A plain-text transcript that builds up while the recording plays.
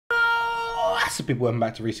So people, welcome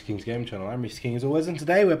back to Rhys King's Game Channel. I'm Rhys King as always, and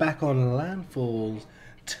today we're back on Landfall's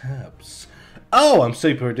tabs. Oh, I'm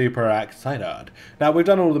super duper excited. Now we've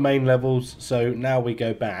done all the main levels, so now we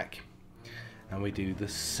go back and we do the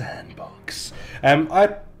sandbox.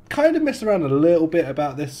 I kind of messed around a little bit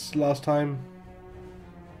about this last time.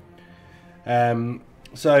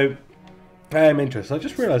 So I am interested. I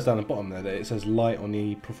just realised down the bottom there that it says light on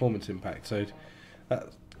the performance impact, so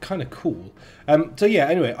that's kind of cool. So yeah,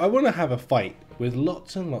 anyway, I want to have a fight with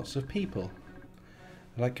lots and lots of people.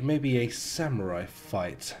 Like maybe a samurai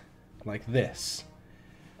fight, like this.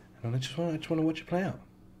 And I just want to watch it play out.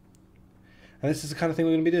 And this is the kind of thing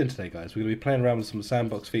we're going to be doing today, guys. We're going to be playing around with some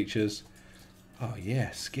sandbox features. Oh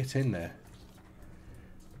yes, get in there.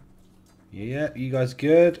 Yeah, you guys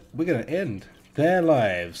good? We're going to end their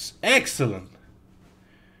lives. Excellent.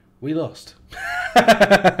 We lost.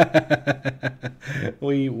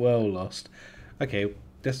 We well lost. Okay,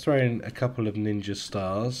 let's throw in a couple of ninja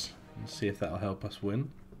stars and see if that'll help us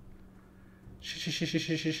win.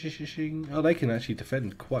 Oh, they can actually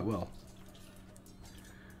defend quite well.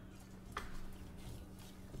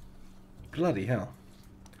 Bloody hell.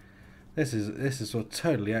 This is a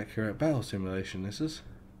totally accurate battle simulation, this is.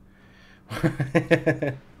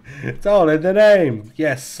 It's all in the name.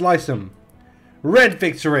 Yes, slice them. Red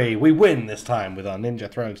victory! We win this time with our ninja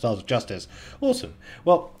throwing stars of justice. Awesome.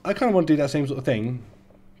 Well, I kind of want to do that same sort of thing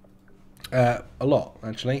a lot,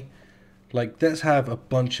 actually. Like, let's have a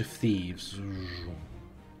bunch of thieves.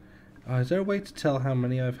 Is there a way to tell how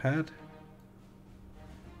many I've had?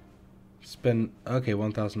 Spend, okay,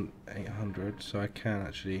 1,800, so I can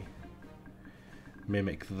actually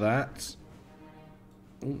mimic that.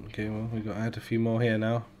 Ooh, okay, well, we've got to add a few more here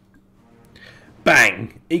now.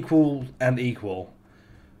 Bang! Equal and equal.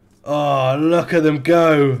 Oh, look at them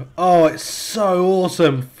go. Oh, it's so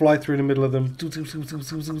awesome. Fly through the middle of them.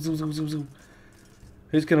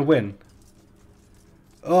 Who's going to win?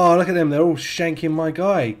 Oh, look at them. They're all shanking my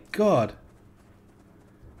guy. God.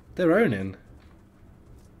 They're owning.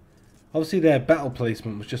 Obviously, their battle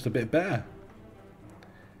placement was just a bit better.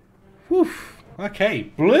 Whew.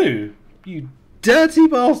 Okay, blue. You dirty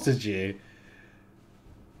bastard, you.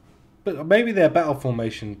 But maybe their battle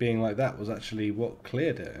formation being like that was actually what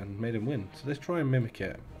cleared it and made them win. So let's try and mimic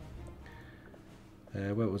it.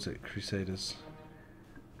 Where was it? Crusaders.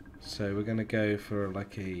 So we're going to go for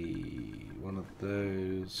like one of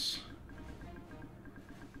those.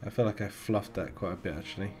 I feel like I fluffed that quite a bit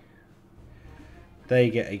actually. They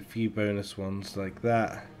get a few bonus ones like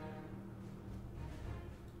that.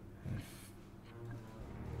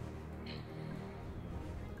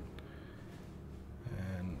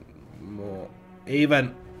 More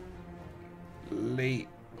evenly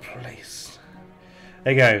placed.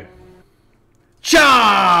 There you go.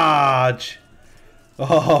 Charge!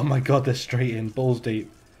 Oh my god, they're straight in, balls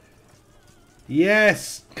deep.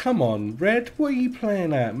 Yes! Come on, Red, what are you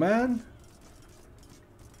playing at, man?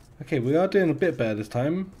 Okay, we are doing a bit better this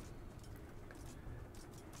time.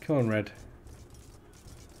 Come on, Red.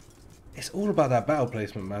 It's all about that battle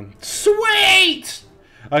placement, man. Sweet!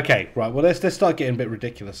 Okay, right, well let's start getting a bit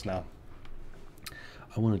ridiculous now.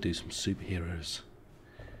 I want to do some superheroes.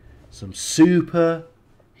 Some superheroes.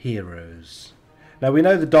 Now we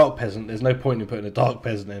know the Dark Peasant, there's no point in putting a Dark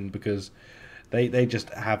Peasant in because they just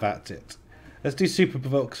have at it. Let's do Super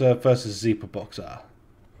Boxer versus Super Boxer.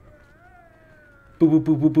 Boom,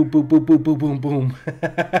 boom, boom, boom, boom, boom, boom, boom, boom, boom.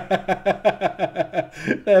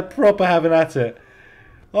 They're proper having at it.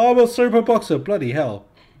 Oh, I'm a Super Boxer, bloody hell.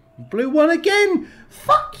 Blue won again!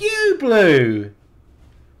 Fuck you, Blue!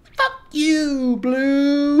 Fuck you,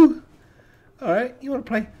 Blue! Alright, you want to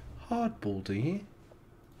play hardball, do you?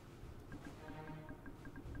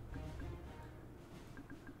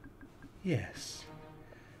 Yes.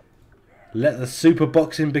 Let the super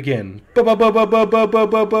boxing begin. Boom, boom, boom, boom, boom, boom, boom,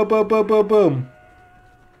 boom, boom, boom, boom, boom, boom.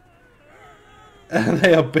 And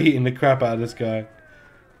they are beating the crap out of this guy.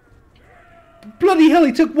 Bloody hell,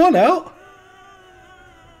 he took one out!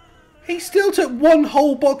 He still took one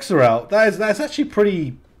whole boxer out. That's actually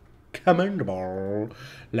pretty commendable.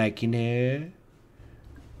 Like, you know.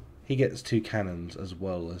 He gets 2 cannons as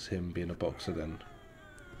well as him being a boxer then.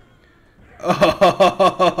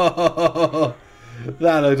 Oh,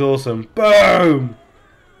 that looked awesome. Boom!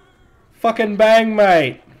 Fucking bang,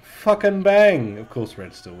 mate. Fucking bang. Of course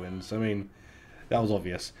Red still wins. I mean, that was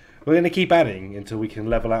obvious. We're going to keep adding until we can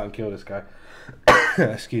level out and kill this guy.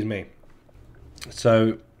 Excuse me.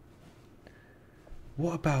 So,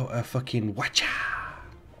 what about a fucking watcher?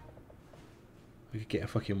 We could get a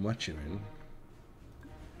fucking watcher in.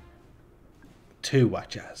 2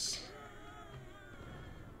 watchers.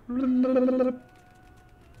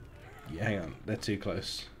 hang on. They're too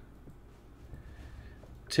close.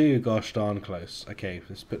 Too gosh darn close. Okay,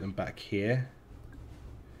 let's put them back here.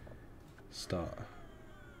 Start.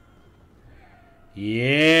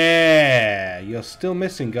 Yeah! You're still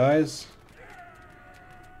missing, guys.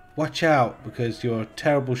 Watch out, because you're a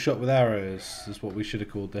terrible shot with arrows, is what we should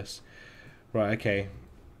have called this. Right, okay.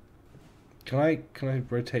 Can I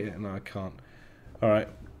rotate it? No, I can't. Alright,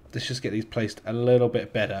 let's just get these placed a little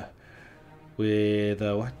bit better. With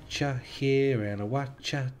a watcher here and a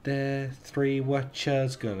watcher there. 3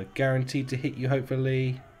 watchers, gonna guarantee to hit you,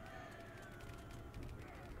 hopefully.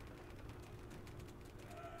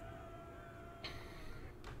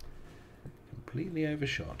 Completely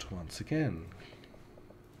overshot once again.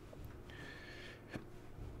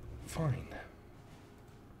 Fine.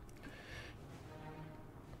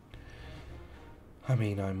 I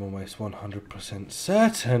mean, I'm almost 100%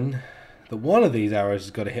 certain that one of these arrows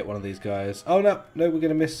has got to hit one of these guys. Oh no, no, we're going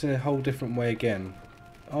to miss in a whole different way again.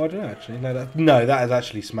 Oh, I don't know actually. No, that is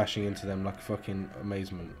actually smashing into them like fucking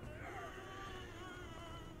amazement.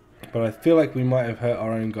 But I feel like we might have hurt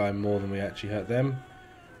our own guy more than we actually hurt them.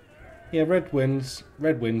 Yeah, red wins.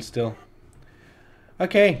 Red wins still.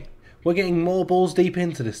 Okay, we're getting more balls deep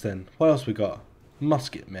into this then. What else we got?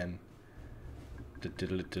 Musket men.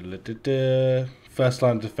 First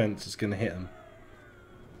line of defense is going to hit them.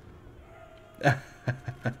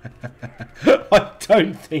 I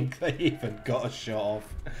don't think they even got a shot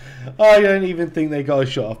off. I don't even think they got a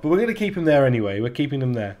shot off. But we're going to keep them there anyway. We're keeping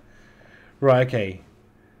them there. Right, okay.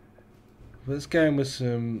 Let's go in with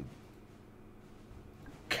some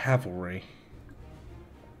cavalry.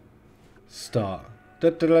 Start.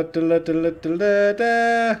 God,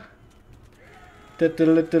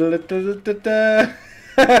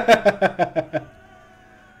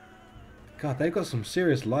 they've got some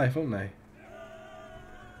serious life, haven't they?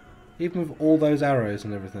 Even with all those arrows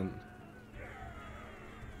and everything.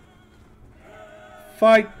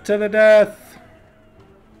 Fight to the death!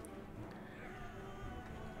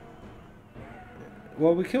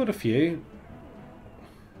 Well, we killed a few.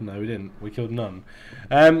 No, we didn't. We killed none.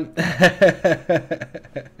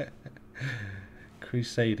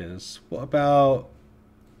 Crusaders. What about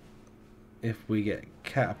if we get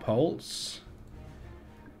catapults,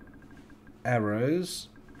 arrows,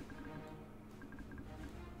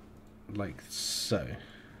 like so.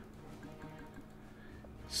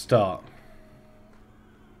 Start.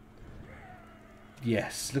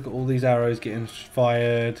 Yes, look at all these arrows getting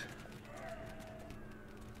fired.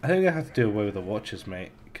 I think I have to do away with the watchers,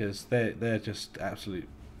 mate, because they're just absolute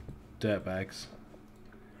dirtbags.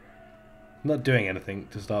 Not doing anything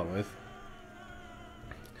to start with.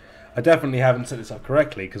 I definitely haven't set this up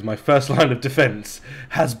correctly because my first line of defense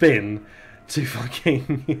has been to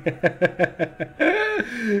fucking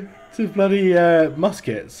to bloody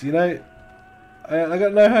muskets. You know, I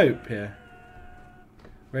got no hope here.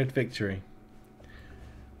 Red victory.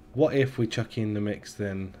 What if we chuck in the mix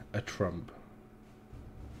then a trump?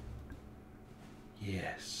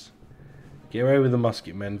 Yes. Get away with the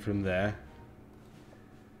musket men from there.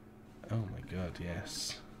 Oh my god,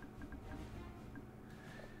 yes.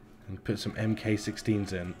 And put some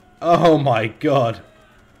MK16s in. Oh my god.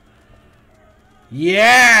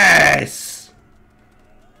 Yes!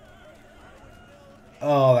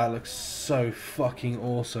 Oh, that looks so fucking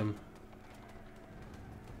awesome.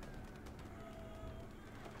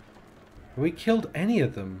 Have we killed any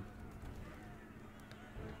of them?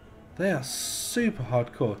 They are super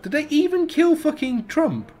hardcore. Did they even kill fucking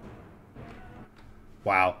Trump?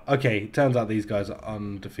 Wow. Okay, turns out these guys are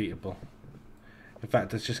undefeatable. In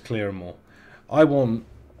fact, let's just clear them all. I want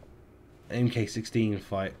an MK16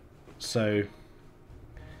 fight, so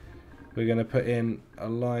we're going to put in a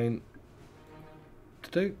line.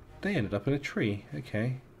 They ended up in a tree.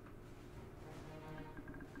 Okay.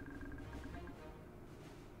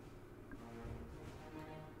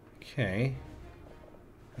 Okay.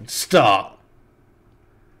 And start!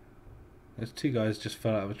 Those 2 guys just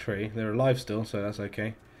fell out of a tree. They're alive still, so that's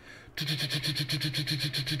okay.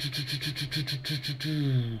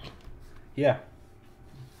 Yeah.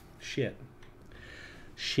 Shit.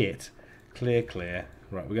 Shit. Clear, clear.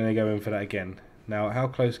 Right, we're going to go in for that again. Now, how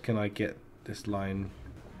close can I get this line?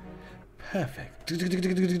 Perfect.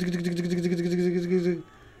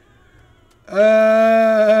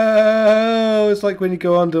 Oh, it's like when you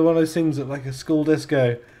go under one of those things at like a school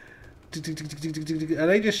disco. Are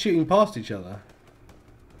they just shooting past each other?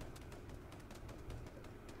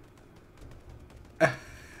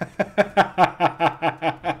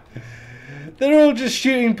 They're all just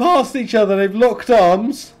shooting past each other. They've locked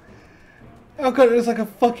arms. Oh god, it looks like a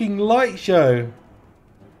fucking light show.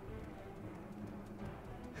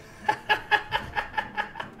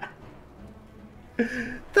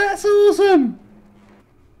 That's awesome!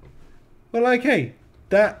 Well, okay.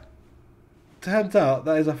 That turns out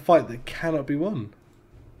that is a fight that cannot be won.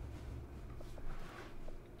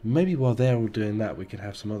 Maybe while they're all doing that, we could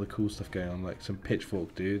have some other cool stuff going on, like some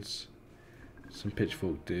pitchfork dudes. Some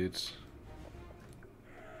pitchfork dudes.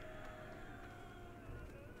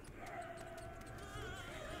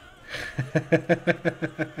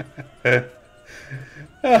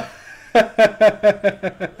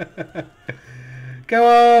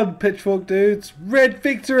 Go on, pitchfork dudes. Red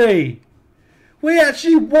victory! We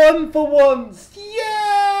actually won for once! Yay!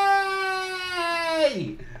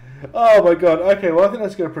 Oh my god. Okay, well I think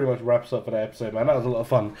that's going to pretty much wrap us up for that episode, man. That was a lot of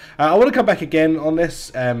fun. I want to come back again on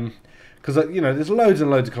this, because you know, there's loads and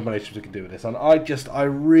loads of combinations we can do with this, and I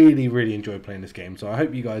really, really enjoy playing this game. So I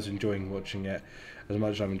hope you guys are enjoying watching it as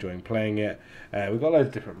much as I'm enjoying playing it. We've got loads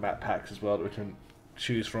of different map packs as well that we can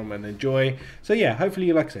choose from and enjoy. So yeah,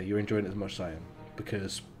 hopefully, like I say, you're enjoying it as much as I am,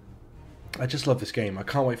 because I just love this game. I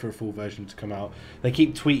can't wait for a full version to come out. They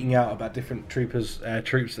keep tweeting out about different troops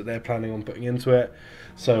that they're planning on putting into it.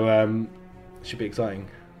 So it should be exciting.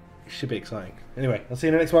 It should be exciting. Anyway, I'll see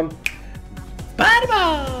you in the next one. Bye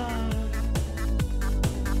bye.